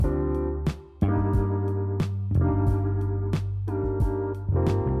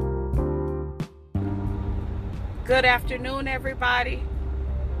Good afternoon, everybody.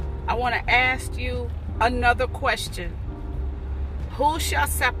 I want to ask you another question. Who shall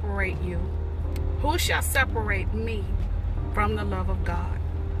separate you? Who shall separate me from the love of God?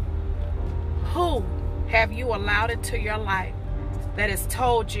 Who have you allowed into your life that has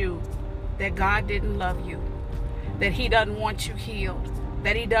told you that God didn't love you, that He doesn't want you healed,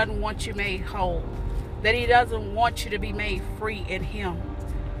 that He doesn't want you made whole, that He doesn't want you to be made free in Him?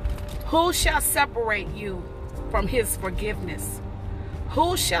 Who shall separate you from His forgiveness?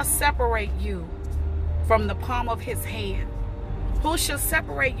 Who shall separate you from the palm of His hand? Who shall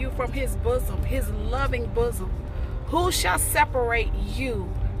separate you from His bosom, His loving bosom? Who shall separate you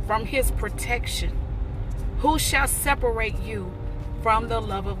from His protection? Who shall separate you from the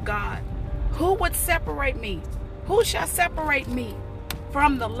love of God? Who would separate me? Who shall separate me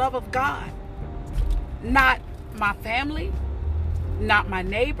from the love of God? Not my family, not my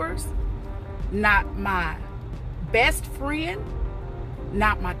neighbors, not my best friend,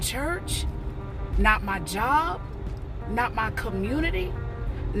 not my church, not my job, not my community,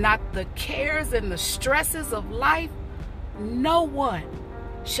 not the cares and the stresses of life. No one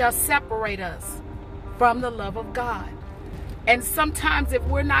shall separate us from the love of God. And sometimes if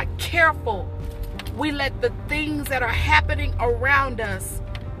we're not careful, we let the things that are happening around us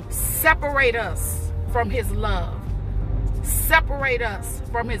separate us from His love, separate us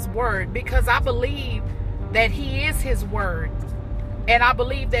from His word, because I believe that He is His word, and I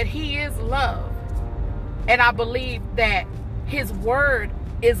believe that He is love, and I believe that His word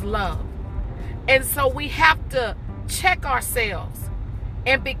is love. And so we have to check ourselves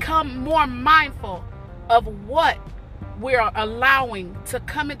and become more mindful of what we're allowing to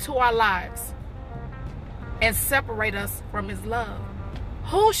come into our lives and separate us from His love.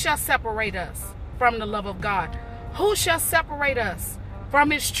 Who shall separate us from the love of God? Who shall separate us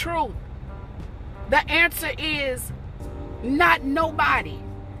from His truth? The answer is not nobody.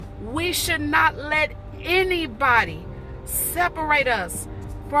 We should not let anybody separate us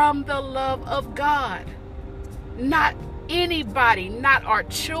from the love of God. Not anybody, not our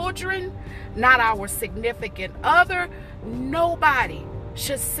children, not our significant other. Nobody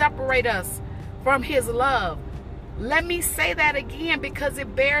should separate us from His love. Let me say that again because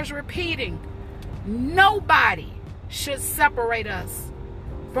it bears repeating. Nobody should separate us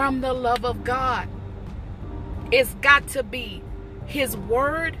from the love of God. It's got to be His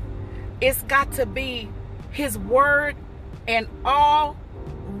word. It's got to be His word and all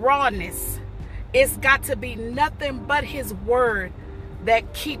rawness. It's got to be nothing but His word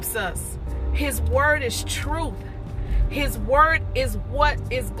that keeps us. His word is truth. His word is what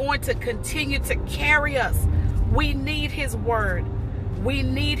is going to continue to carry us. We need His word. We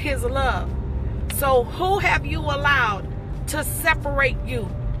need His love. So who have you allowed to separate you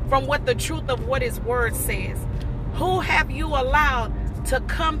from what the truth of what His word says? Who have you allowed to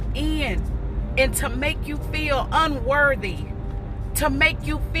come in and to make you feel unworthy, to make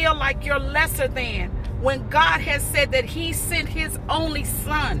you feel like you're lesser than, when God has said that He sent His only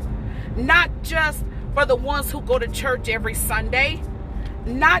Son, not just for the ones who go to church every Sunday,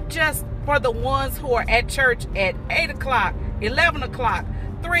 not just for the ones who are at church at 8 o'clock, 11 o'clock,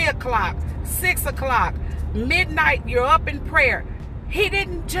 3 o'clock, 6 o'clock, midnight, you're up in prayer. He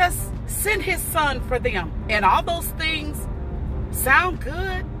didn't just send His Son for them. And all those things sound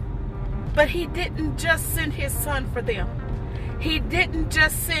good, but He didn't just send His Son for them. He didn't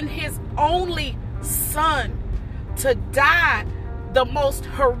just send His only Son to die the most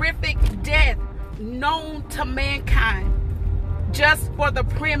horrific death known to mankind, just for the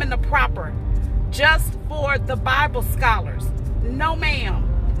prim and the proper, just for the Bible scholars. No ma'am,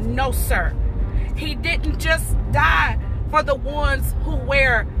 no sir. He didn't just die for the ones who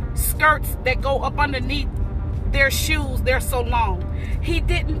wear skirts that go up underneath their shoes, they're so long. He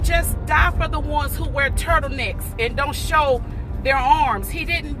didn't just die for the ones who wear turtlenecks and don't show their arms. He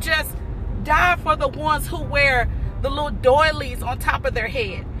didn't just die for the ones who wear the little doilies on top of their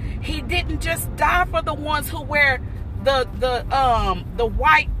head. He didn't just die for the ones who wear the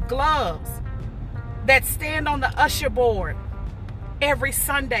white gloves that stand on the usher board every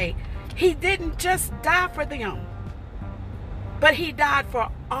Sunday. He didn't just die for them, but He died for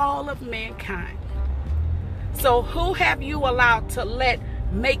all of mankind. So who have you allowed to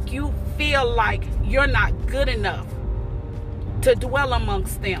make you feel like you're not good enough to dwell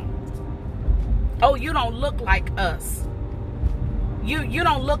amongst them? Oh, you don't look like us. You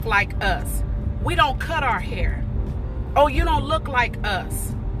don't look like us. We don't cut our hair. Oh, you don't look like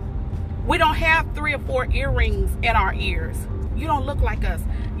us. We don't have 3 or 4 earrings in our ears. You don't look like us.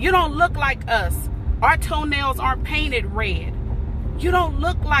 You don't look like us. Our toenails aren't painted red. You don't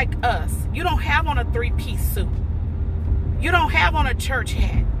look like us. You don't have on a 3-piece suit. You don't have on a church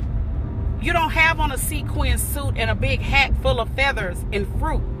hat. You don't have on a sequin suit and a big hat full of feathers and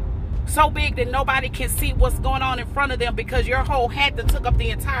fruit, so big that nobody can see what's going on in front of them because your whole hat that took up the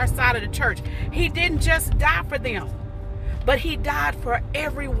entire side of the church. He didn't just die for them, but he died for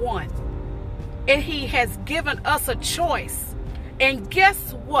everyone. And he has given us a choice. And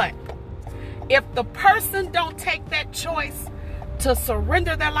guess what? If the person don't take that choice to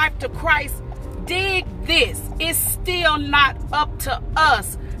surrender their life to Christ, dig this, it's still not up to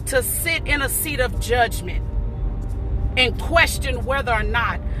us to sit in a seat of judgment and question whether or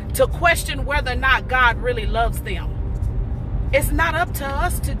not God really loves them. It's not up to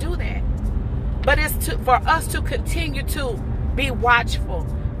us to do that. But it's for us to continue to be watchful,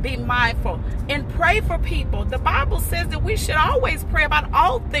 be mindful, and pray for people. The Bible says that we should always pray about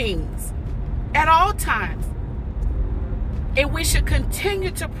all things at all times. And we should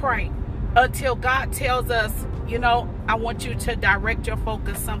continue to pray until God tells us, you know, I want you to direct your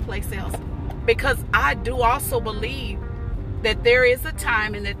focus someplace else. Because I do also believe that there is a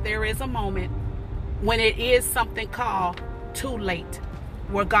time and that there is a moment when it is something called too late,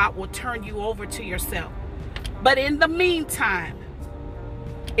 where God will turn you over to yourself. But in the meantime,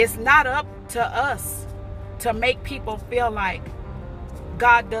 it's not up to us to make people feel like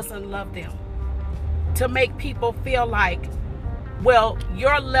God doesn't love them, to make people feel like, well,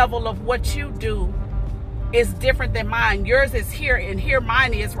 your level of what you do is different than mine. Yours is here, and here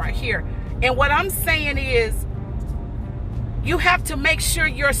mine is right here. And what I'm saying is, you have to make sure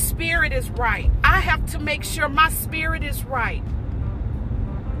your spirit is right. I have to make sure my spirit is right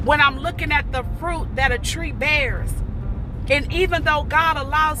when I'm looking at the fruit that a tree bears. And even though God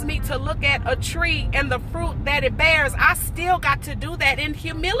allows me to look at a tree and the fruit that it bears, I still got to do that in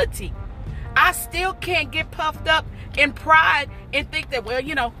humility. I still can't get puffed up in pride and think that, well,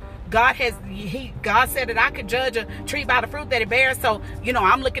 you know, God said that I could judge a tree by the fruit that it bears. So, you know,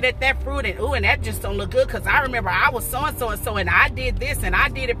 I'm looking at that fruit and, ooh, and that just don't look good because I remember I was so-and-so and so, and I did this and I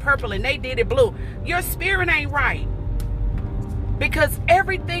did it purple and they did it blue. Your spirit ain't right. Because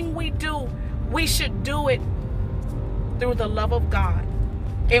everything we do, we should do it through the love of God.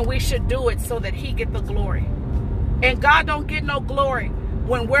 And we should do it so that he get the glory. And God don't get no glory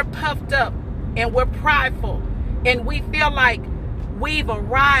when we're puffed up and we're prideful and we feel like we've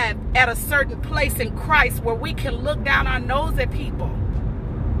arrived at a certain place in Christ where we can look down our nose at people.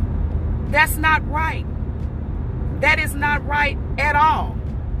 That's not right. That is not right at all.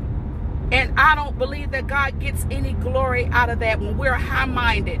 And I don't believe that God gets any glory out of that when we're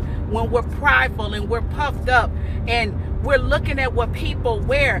high-minded, when we're prideful and we're puffed up and we're looking at what people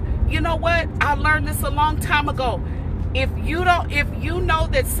wear. You know what? I learned this a long time ago. If you know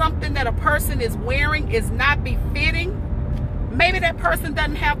that something that a person is wearing is not befitting, maybe that person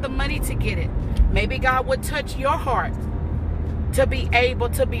doesn't have the money to get it. Maybe God would touch your heart to be able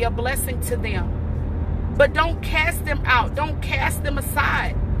to be a blessing to them. But don't cast them out. Don't cast them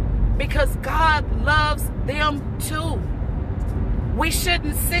aside, because God loves them too. We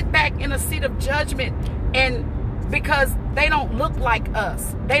shouldn't sit back in a seat of judgment and because they don't look like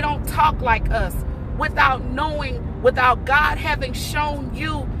us, they don't talk like us, without knowing, without God having shown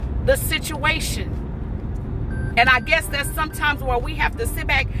you the situation. And I guess that's sometimes where we have to sit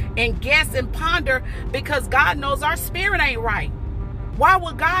back and guess and ponder, because God knows our spirit ain't right. Why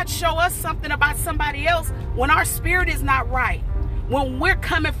would God show us something about somebody else when our spirit is not right? When we're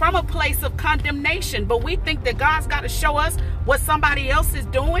coming from a place of condemnation, but we think that God's got to show us what somebody else is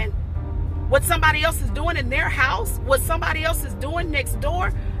doing, what somebody else is doing in their house, what somebody else is doing next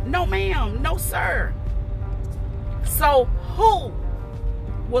door. No, ma'am. No, sir. So who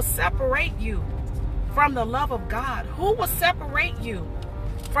will separate you from the love of God? Who will separate you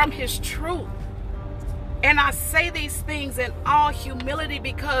from his truth? And I say these things in all humility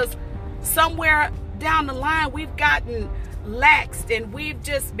because somewhere down the line we've gotten laxed and we've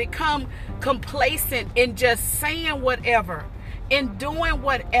just become complacent in just saying whatever and doing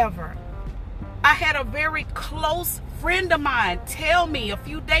whatever. I had a very close friend of mine tell me a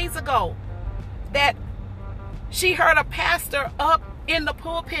few days ago that she heard a pastor up in the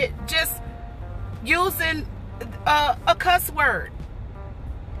pulpit just using a cuss word.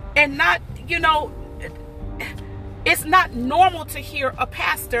 And not, you know, it's not normal to hear a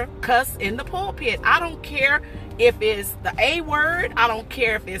pastor cuss in the pulpit. I don't care if it's the A word. I don't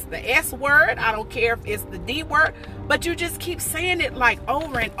care if it's the S word. I don't care if it's the D word. But you just keep saying it like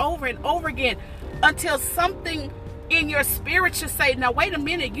over and over and over again until something in your spirit should say, now wait a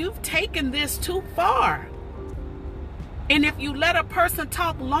minute, you've taken this too far. And if you let a person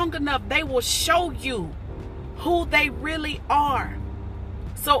talk long enough, they will show you who they really are.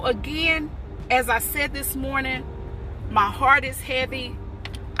 So again, as I said this morning, My heart is heavy.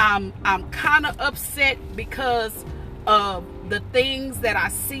 I'm kind of upset because of the things that I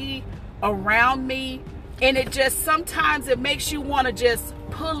see around me. And it just, sometimes it makes you want to just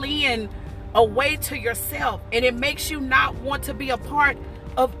pull in away to yourself. And it makes you not want to be a part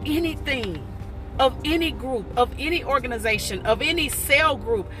of anything, of any group, of any organization, of any cell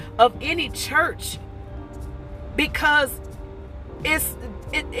group, of any church. Because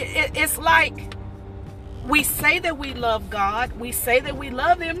it's like, we say that we love God, we say that we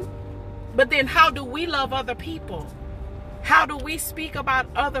love Him, but then how do we love other people? How do we speak about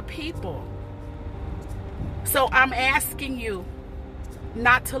other people? So I'm asking you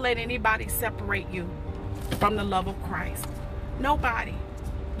not to let anybody separate you from the love of Christ. Nobody.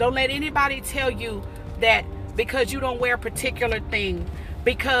 Don't let anybody tell you that because you don't wear a particular thing,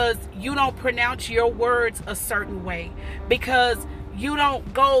 because you don't pronounce your words a certain way, because you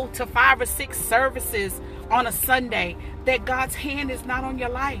don't go to 5 or 6 services on a Sunday, that God's hand is not on your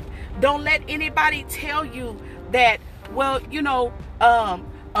life. Don't let anybody tell you that, well, you know,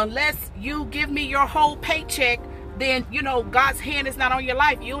 unless you give me your whole paycheck, then, you know, God's hand is not on your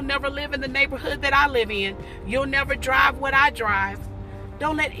life. You'll never live in the neighborhood that I live in. You'll never drive what I drive.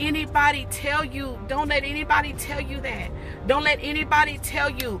 Don't let anybody tell you, don't let anybody tell you that. Don't let anybody tell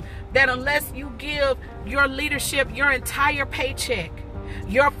you that unless you give your leadership your entire paycheck,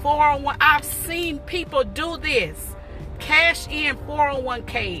 your 401. I've seen people do this. Cash in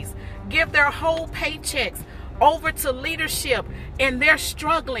 401ks, give their whole paychecks over to leadership, and they're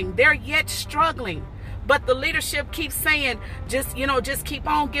struggling. They're yet struggling. But the leadership keeps saying, just, you know, just keep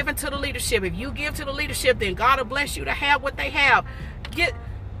on giving to the leadership. If you give to the leadership, then God will bless you to have what they have.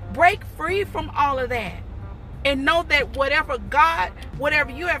 Break free from all of that. And know that whatever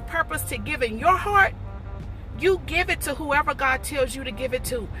you have purpose to give in your heart, you give it to whoever God tells you to give it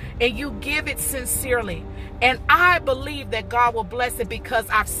to. And you give it sincerely. And I believe that God will bless it because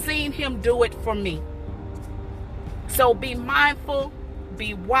I've seen Him do it for me. So be mindful,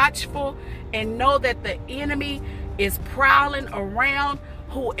 be watchful, and know that the enemy is prowling around.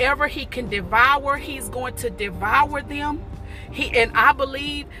 Whoever he can devour, he's going to devour them. And I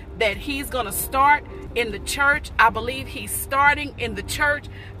believe that he's going to start in the church. I believe he's starting in the church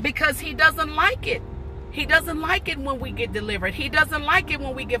because he doesn't like it. He doesn't like it when we get delivered. He doesn't like it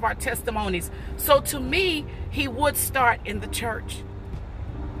when we give our testimonies. So to me, he would start in the church.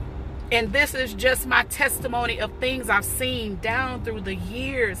 And this is just my testimony of things I've seen down through the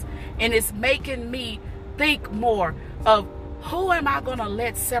years. And it's making me think more of, who am I going to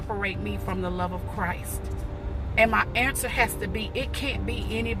let separate me from the love of Christ? And my answer has to be, it can't be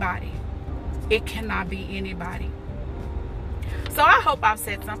anybody. It cannot be anybody. So I hope I've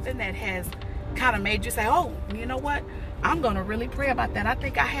said something that has kind of made you say, oh, you know what? I'm going to really pray about that. I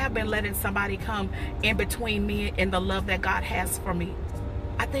think I have been letting somebody come in between me and the love that God has for me.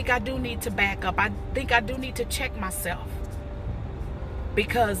 I think I do need to back up. I think I do need to check myself.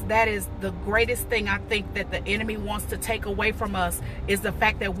 Because that is the greatest thing I think that the enemy wants to take away from us, is the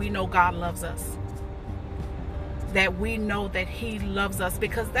fact that we know God loves us. That we know that He loves us,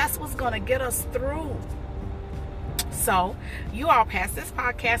 because that's what's going to get us through. So you all pass this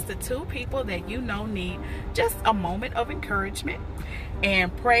podcast to 2 people that you know need just a moment of encouragement,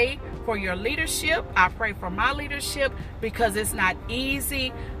 and pray for your leadership. I pray for my leadership, because it's not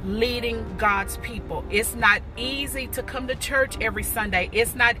easy leading God's people. It's not easy to come to church every Sunday.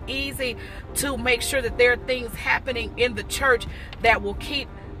 It's not easy to make sure that there are things happening in the church that will keep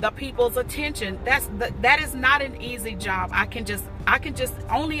the people's attention. That is not an easy job. I can just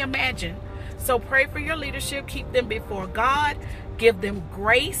only imagine. So pray for your leadership. Keep them before God. Give them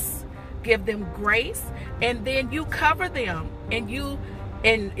grace. Give them grace. And then you cover them.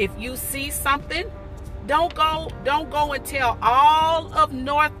 And if you see something, don't go and tell all of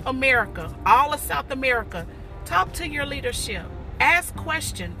North America, all of South America. Talk to your leadership. Ask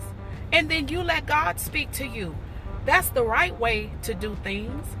questions. And then you let God speak to you. That's the right way to do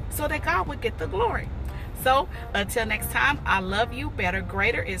things, so that God would get the glory. So until next time, I love you. Better,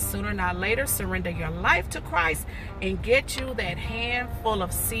 greater is sooner, not later. Surrender your life to Christ and get you that handful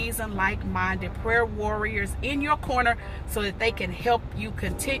of seasoned, like-minded prayer warriors in your corner, so that they can help you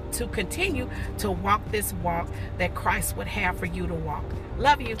continue to walk this walk that Christ would have for you to walk.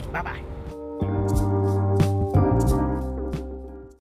 Love you. Bye-bye.